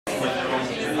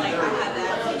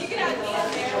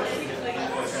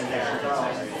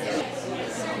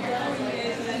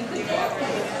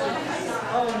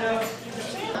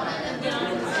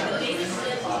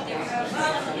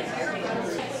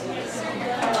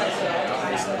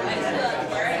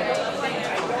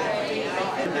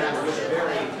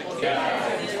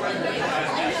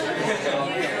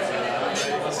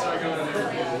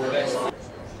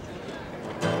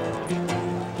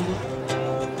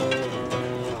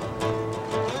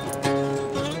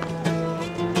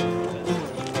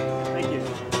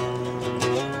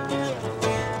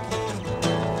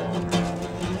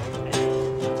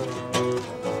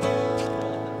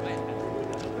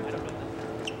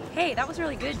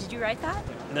Did you write that?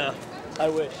 No, I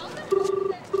wish.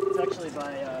 It's actually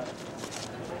by,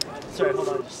 sorry, hold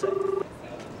on just a sec.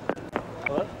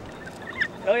 Hello?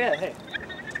 Oh yeah, hey.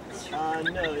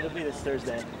 No, it'll be this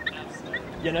Thursday.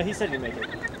 Yeah, no, he said he'd make it.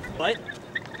 What?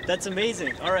 That's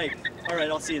amazing. All right,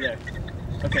 I'll see you there.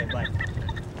 Okay, bye.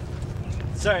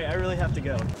 Sorry, I really have to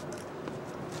go.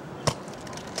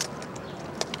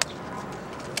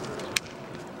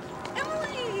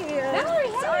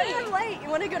 Mallory, hey! Sorry I'm late. You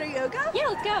want to go to yoga? Yeah,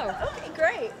 let's go. Okay,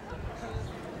 great.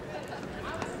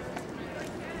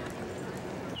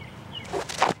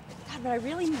 God, but I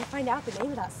really need to find out the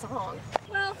name of that song.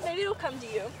 Well, maybe it'll come to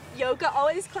you. Yoga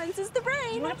always cleanses the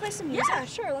brain. You want to play some music? Yeah,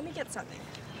 sure. Let me get something.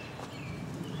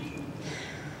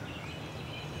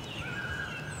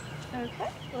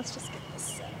 Okay, let's just get this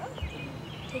set up.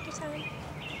 Take your time.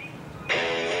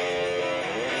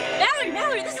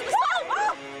 Mallory, this is the song!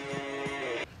 Oh!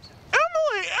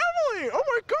 Emily! Oh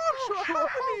my gosh, what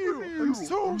happened to you?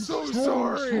 I'm so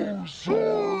sorry.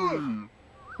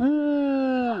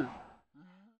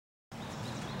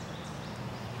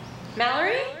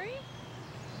 Mallory?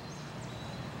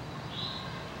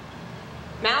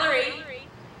 Mallory?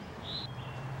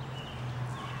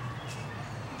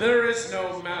 There is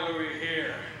no Mallory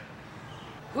here.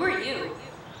 Who are you?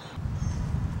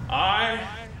 I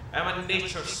am a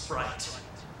nature sprite.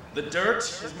 The dirt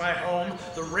is my home,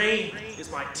 the rain is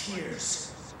my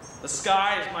tears. The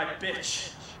sky is my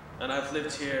bitch, and I've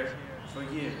lived here for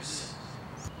years.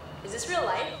 Is this real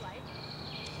life?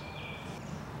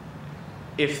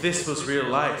 If this was real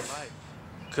life,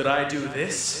 could I do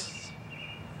this?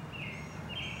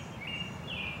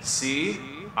 See,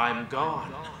 I'm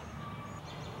gone.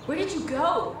 Where did you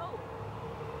go?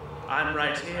 I'm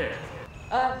right here.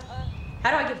 How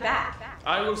do I get back?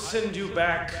 I will send you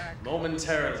back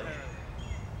momentarily.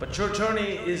 But your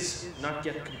journey is not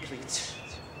yet complete.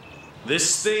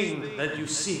 This thing that you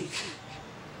seek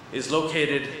is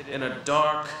located in a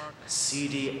dark,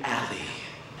 seedy alley.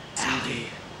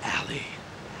 Alley.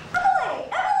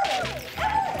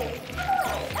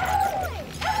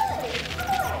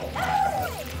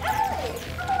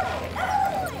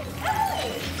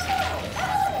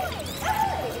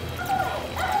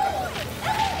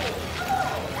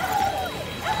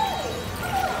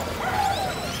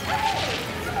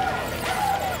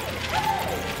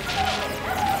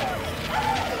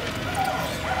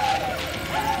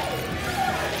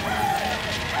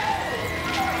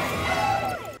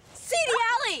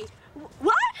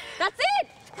 That's it!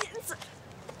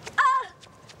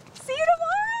 See you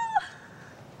tomorrow!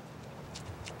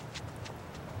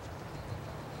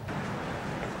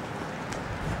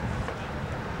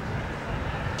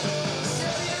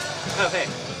 Oh, hey.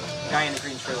 Guy in the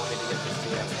green shirt told me to get this to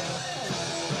you.